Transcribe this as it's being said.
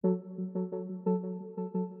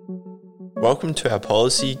Welcome to our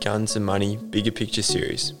Policy, Guns and Money Bigger Picture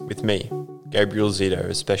series with me, Gabriel Zito,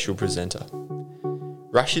 as special presenter.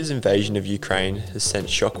 Russia's invasion of Ukraine has sent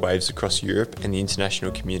shockwaves across Europe and the international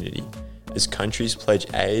community as countries pledge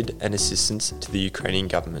aid and assistance to the Ukrainian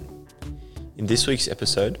government. In this week's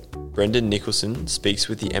episode, Brendan Nicholson speaks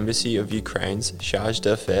with the Embassy of Ukraine's Charge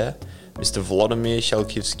d'Affaires, Mr. Volodymyr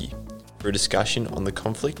Shalkivsky, for a discussion on the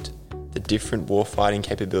conflict, the different warfighting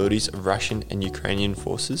capabilities of Russian and Ukrainian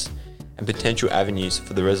forces, and potential avenues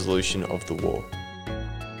for the resolution of the war.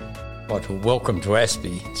 Right, well, welcome to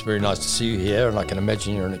ASPI. It's very nice to see you here, and I can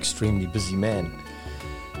imagine you're an extremely busy man.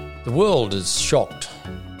 The world is shocked,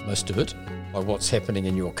 most of it, by what's happening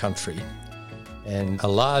in your country. And a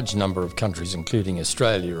large number of countries, including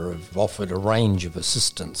Australia, have offered a range of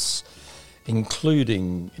assistance,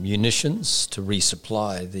 including munitions to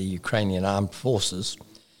resupply the Ukrainian armed forces.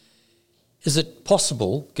 Is it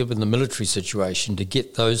possible, given the military situation, to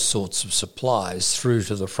get those sorts of supplies through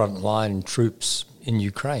to the frontline troops in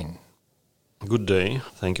Ukraine? Good day.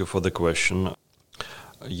 Thank you for the question.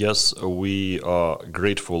 Yes, we are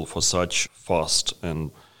grateful for such fast and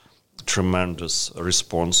tremendous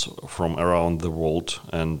response from around the world,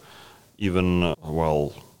 and even,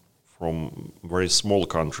 from very small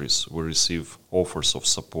countries we receive offers of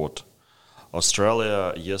support.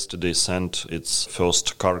 Australia yesterday sent its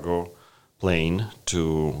first cargo plane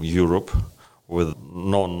to Europe with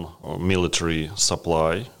non-military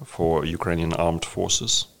supply for Ukrainian armed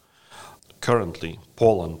forces. Currently,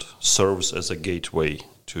 Poland serves as a gateway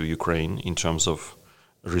to Ukraine in terms of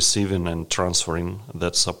receiving and transferring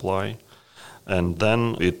that supply, and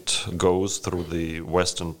then it goes through the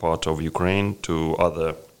western part of Ukraine to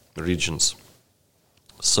other regions.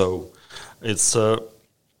 So it's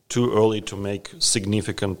too early to make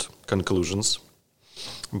significant conclusions,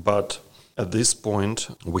 but at this point,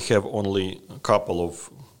 we have only a couple of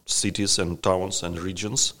cities and towns and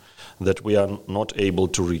regions that we are not able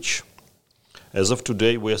to reach. As of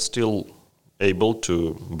today, we are still able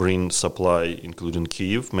to bring supply, including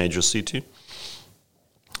Kyiv, major city,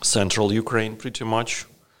 central Ukraine pretty much,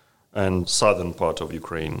 and southern part of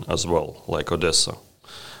Ukraine as well, like Odessa.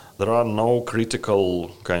 There are no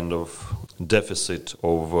critical kind of deficit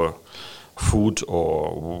of food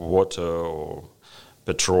or water or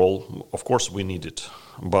petrol. Of course we need it,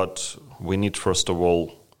 but we need first of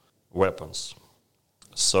all weapons.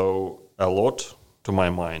 So a lot, to my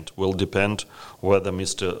mind, will depend whether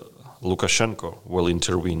Mr. Lukashenko will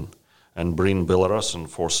intervene and bring Belarusian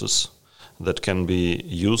forces that can be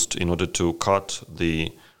used in order to cut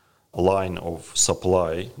the line of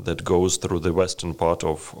supply that goes through the western part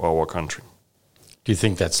of our country. Do you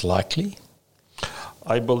think that's likely?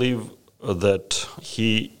 I believe that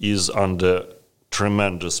he is under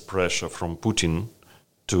tremendous pressure from Putin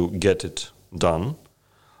to get it done,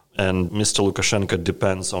 and Mr. Lukashenko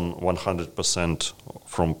depends on 100%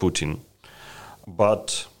 from Putin.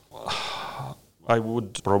 But I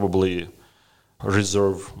would probably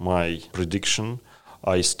reserve my prediction.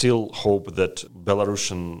 I still hope that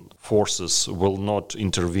Belarusian forces will not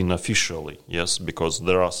intervene officially, yes, because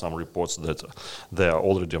there are some reports that they are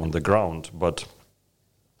already on the ground, but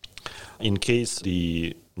in case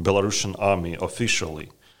the Belarusian army officially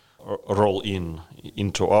roll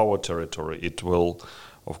into our territory, it will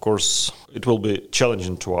be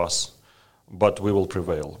challenging to us, but we will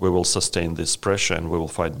prevail. We will sustain this pressure and we will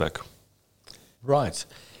fight back. Right.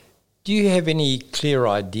 Do you have any clear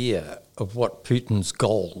idea of what Putin's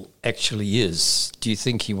goal actually is? Do you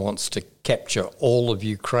think he wants to capture all of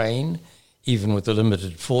Ukraine, even with the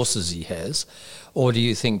limited forces he has, or do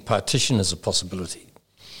you think partition is a possibility?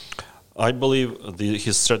 I believe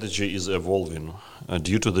his strategy is evolving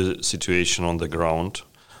due to the situation on the ground.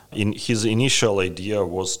 His initial idea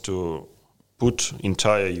was to put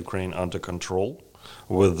entire Ukraine under control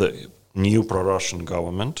with the new pro-Russian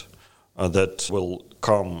government that will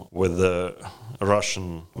come with the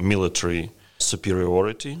Russian military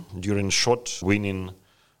superiority during short winning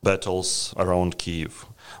battles around Kyiv.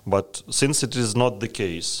 But since it is not the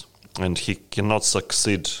case, and he cannot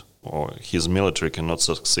succeed, or his military cannot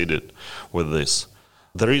succeed with this,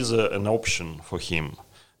 there is an option for him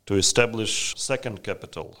to establish second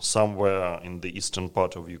capital somewhere in the eastern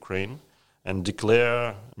part of Ukraine and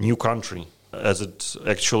declare new country. As it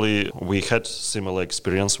actually, we had similar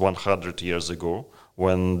experience 100 years ago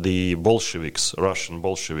when the Bolsheviks, Russian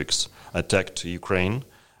Bolsheviks, attacked Ukraine,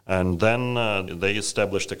 and then they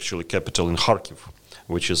established actually capital in Kharkiv,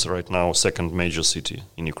 which is right now second major city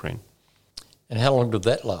in Ukraine. And how long did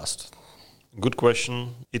that last? Good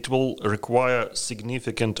question. It will require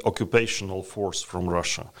significant occupational force from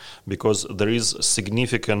Russia because there is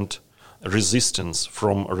significant resistance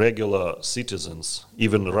from regular citizens,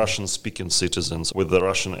 even Russian-speaking citizens with the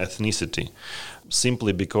Russian ethnicity,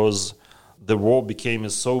 simply because the war became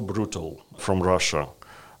so brutal from Russia.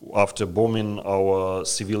 After bombing our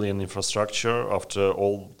civilian infrastructure, after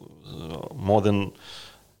all more than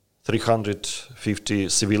 350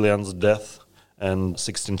 civilians' death and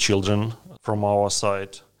 16 children from our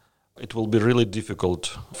side, it will be really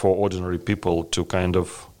difficult for ordinary people to kind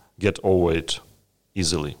of get over it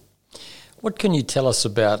easily. What can you tell us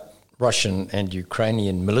about Russian and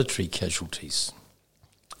Ukrainian military casualties?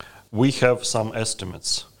 We have some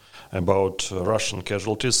estimates about Russian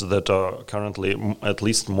casualties that are currently at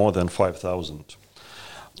least more than 5,000.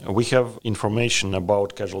 We have information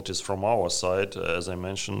about casualties from our side, as I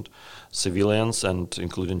mentioned, civilians and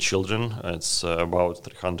including children. It's about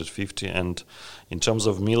 350. And in terms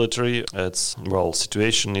of military,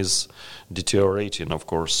 situation is deteriorating, of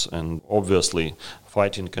course, and obviously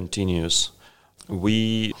fighting continues.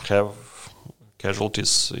 We have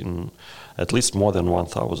casualties in at least more than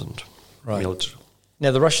 1,000 military.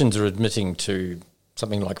 Now, the Russians are admitting to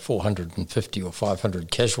something like 450 or 500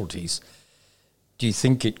 casualties. Do you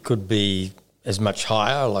think it could be as much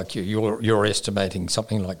higher? Like you're estimating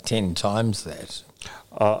something like 10 times that?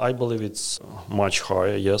 I believe it's much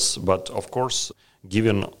higher, yes. But of course,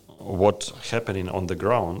 given what's happening on the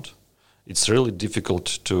ground, it's really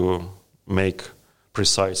difficult to make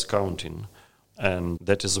precise counting. And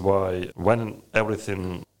that is why when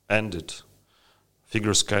everything ended,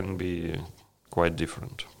 figures can be quite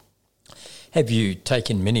different. Have you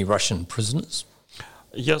taken many Russian prisoners?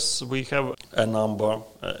 Yes, we have a number,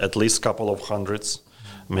 at least a couple of hundreds,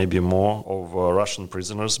 maybe more, of Russian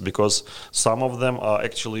prisoners, because some of them are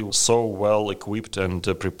actually so well equipped and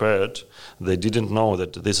prepared, they didn't know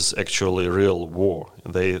that this is actually real war.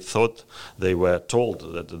 They thought, they were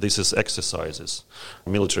told that this is exercises,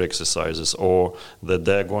 military exercises, or that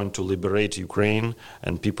they're going to liberate Ukraine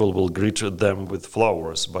and people will greet them with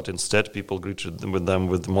flowers, but instead people greeted them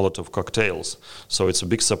with Molotov cocktails. So it's a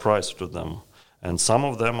big surprise to them. And some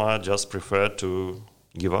of them are just preferred to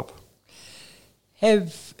give up.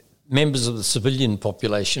 Have members of the civilian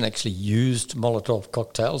population actually used Molotov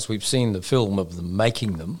cocktails? We've seen the film of them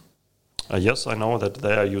making them. Yes, I know that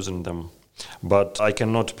they are using them, but I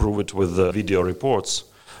cannot prove it with the video reports.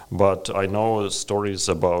 But I know stories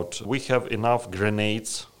about we have enough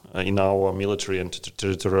grenades in our military and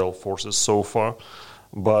territorial forces so far,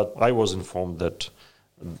 but I was informed that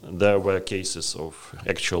there were cases of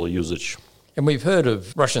actual usage. And we've heard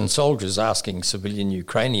of Russian soldiers asking civilian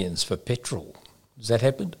Ukrainians for petrol. Has that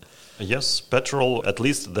happened? Yes, petrol. At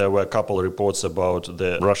least there were a couple of reports about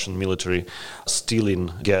the Russian military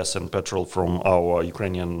stealing gas and petrol from our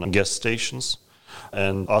Ukrainian gas stations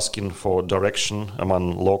and asking for direction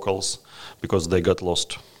among locals because they got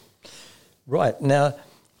lost. Right. Now,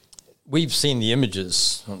 we've seen the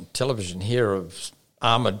images on television here of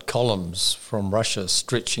armoured columns from Russia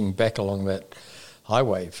stretching back along that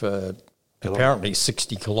highway for apparently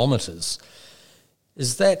 60 kilometres.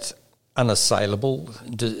 Is that unassailable?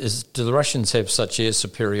 Do the Russians have such air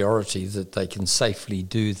superiority that they can safely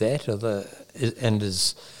do that?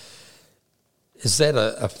 Is that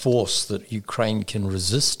a force that Ukraine can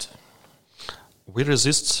resist? We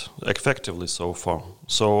resist effectively so far.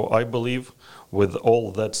 So I believe with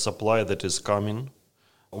all that supply that is coming,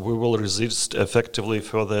 we will resist effectively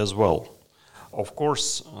further as well. Of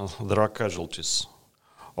course, there are casualties.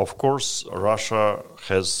 Of course, Russia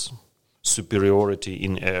has superiority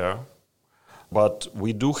in air, but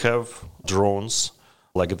we do have drones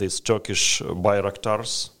like these Turkish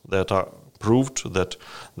Bayraktars that are proved that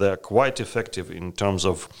they are quite effective in terms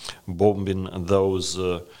of bombing those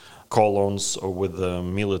columns with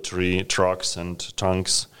military trucks and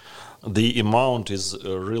tanks. The amount is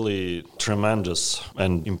really tremendous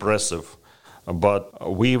and impressive, but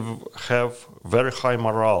we have very high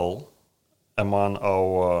morale among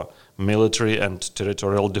our military and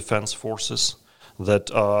territorial defense forces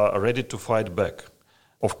that are ready to fight back.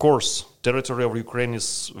 Of course, territory of Ukraine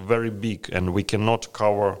is very big and we cannot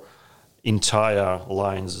cover entire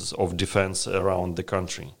lines of defense around the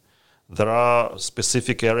country. There are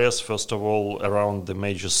specific areas, first of all, around the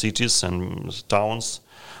major cities and towns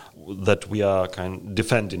that we are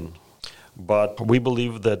defending. But we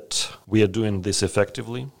believe that we are doing this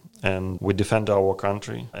effectively and we defend our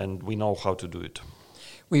country and we know how to do it.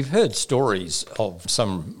 We've heard stories of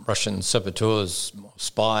some Russian saboteurs,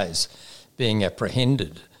 spies, being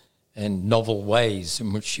apprehended and novel ways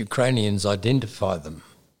in which Ukrainians identify them.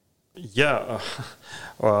 Yeah,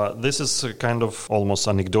 this is a kind of almost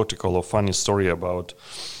anecdotal or funny story about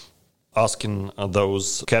asking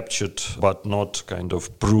those captured but not kind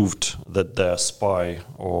of proved that they're spy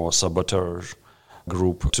or saboteur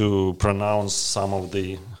group to pronounce some of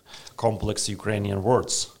the complex Ukrainian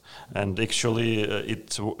words. And actually,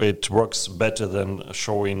 it works better than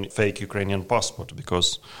showing fake Ukrainian passport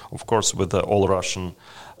because, of course, with the all Russian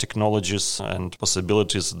technologies and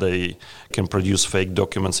possibilities, they can produce fake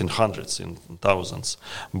documents in hundreds, in thousands.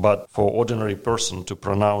 But for ordinary person to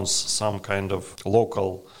pronounce some kind of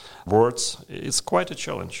local words, it's quite a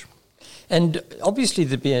challenge. And obviously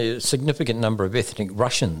there'd be a significant number of ethnic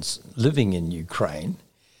Russians living in Ukraine.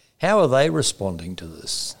 How are they responding to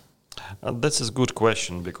this? That's a good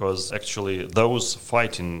question because actually those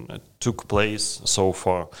fighting took place so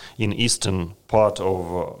far in eastern part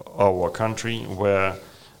of our country where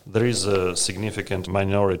there is a significant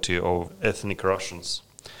minority of ethnic Russians.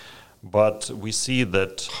 But we see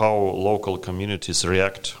that how local communities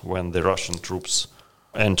react when the Russian troops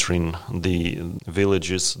entering the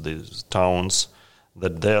villages, the towns,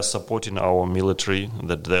 that they are supporting our military,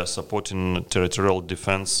 that they are supporting territorial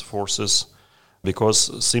defense forces,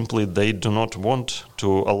 because simply they do not want to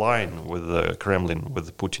align with the Kremlin,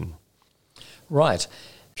 with Putin. Right.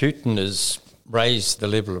 Putin has raised the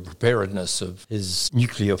level of preparedness of his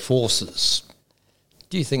nuclear forces.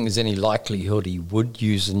 Do you think there's any likelihood he would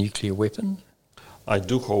use a nuclear weapon? I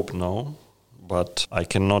do hope no, but I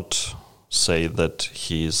cannot say that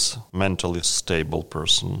he is mentally stable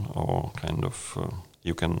person or kind of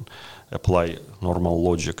you can apply normal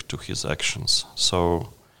logic to his actions. So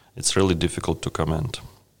it's really difficult to comment.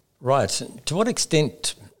 Right. To what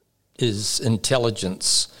extent is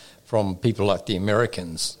intelligence from people like the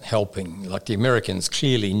Americans helping? Like the Americans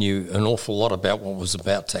clearly knew an awful lot about what was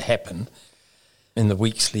about to happen in the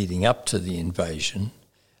weeks leading up to the invasion.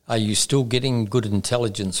 Are you still getting good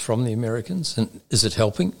intelligence from the Americans, and is it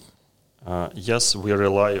helping? Yes, we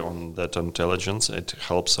rely on that intelligence. It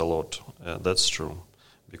helps a lot. That's true.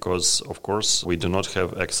 Because, of course, we do not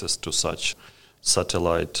have access to such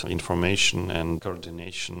satellite information and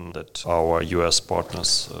coordination that our US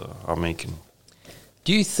partners are making.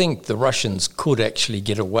 Do you think the Russians could actually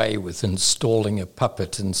get away with installing a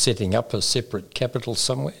puppet and setting up a separate capital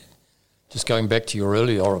somewhere? Just going back to your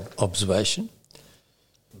earlier observation.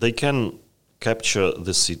 They can capture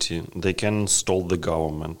the city, they can install the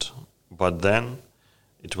government, but then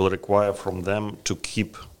it will require from them to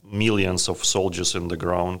keep millions of soldiers in the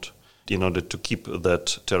ground in order to keep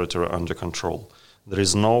that territory under control. There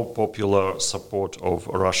is no popular support of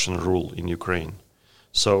Russian rule in Ukraine.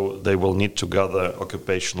 So they will need to gather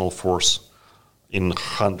occupational force in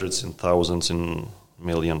hundreds, in thousands, in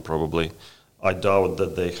million probably. I doubt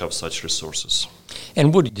that they have such resources.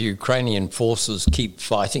 And would the Ukrainian forces keep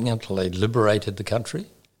fighting until they liberated the country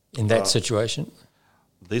in that situation?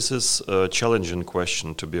 This is a challenging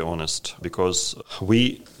question, to be honest, because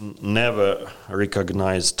we never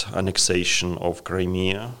recognized annexation of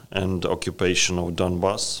Crimea and occupation of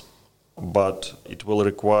Donbass, but it will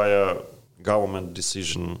require government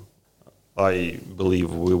decision. I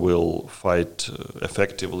believe we will fight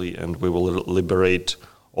effectively and we will liberate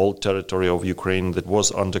all territory of Ukraine that was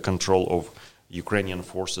under control of Ukrainian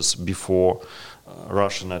forces before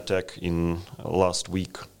Russian attack in last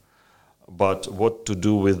week. But what to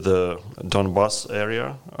do with the Donbass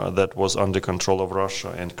area that was under control of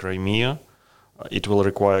Russia and Crimea, it will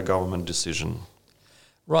require government decision.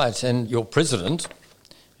 Right, and your president,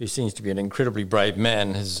 who seems to be an incredibly brave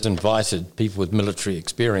man, has invited people with military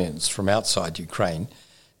experience from outside Ukraine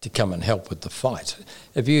to come and help with the fight.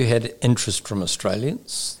 Have you had interest from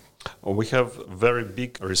Australians? We have very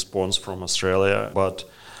big response from Australia, but,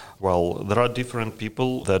 well, there are different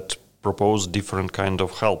people that propose different kind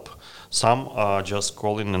of help. Some are just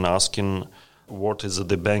calling and asking what is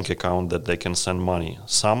the bank account that they can send money.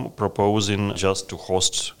 Some proposing just to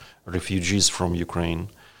host refugees from Ukraine.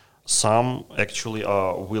 Some actually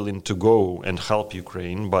are willing to go and help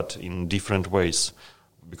Ukraine, but in different ways.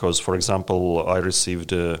 Because, for example, I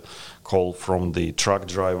received a call from the truck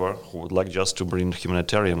driver who would like just to bring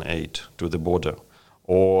humanitarian aid to the border,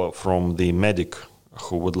 or from the medic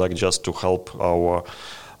who would like just to help our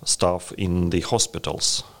staff in the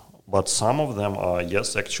hospitals. But some of them are,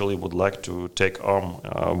 yes, actually would like to take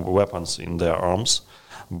weapons in their arms.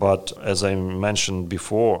 But as I mentioned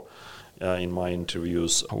before in my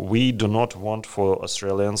interviews, we do not want for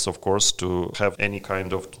Australians, of course, to have any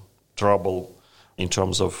kind of trouble in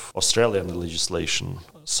terms of Australian legislation.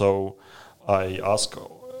 So I ask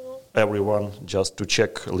everyone just to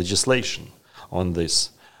check legislation on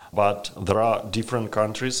this. But there are different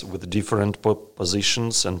countries with different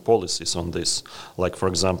positions and policies on this. Like, for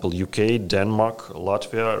example, UK, Denmark,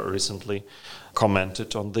 Latvia recently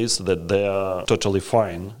commented on this, that they are totally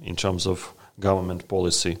fine in terms of government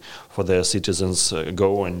policy for their citizens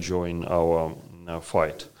go and join our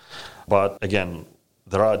fight. But again,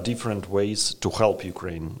 there are different ways to help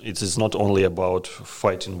Ukraine. It is not only about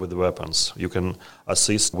fighting with weapons. You can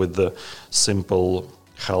assist with the simple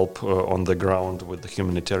help on the ground with the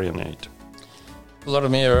humanitarian aid.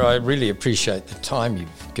 Vladimir, I really appreciate the time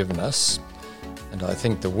you've given us, and I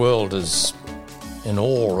think the world is in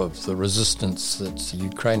awe of the resistance that the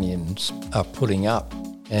Ukrainians are putting up.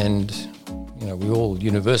 And, we all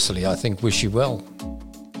universally, I think, wish you well.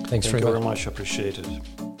 Thanks Thank you very much. Appreciate it.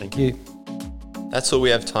 Thank you. That's all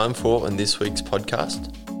we have time for on this week's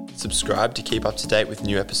podcast. Subscribe to keep up to date with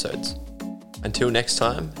new episodes. Until next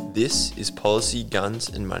time, this is Policy, Guns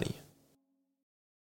and Money.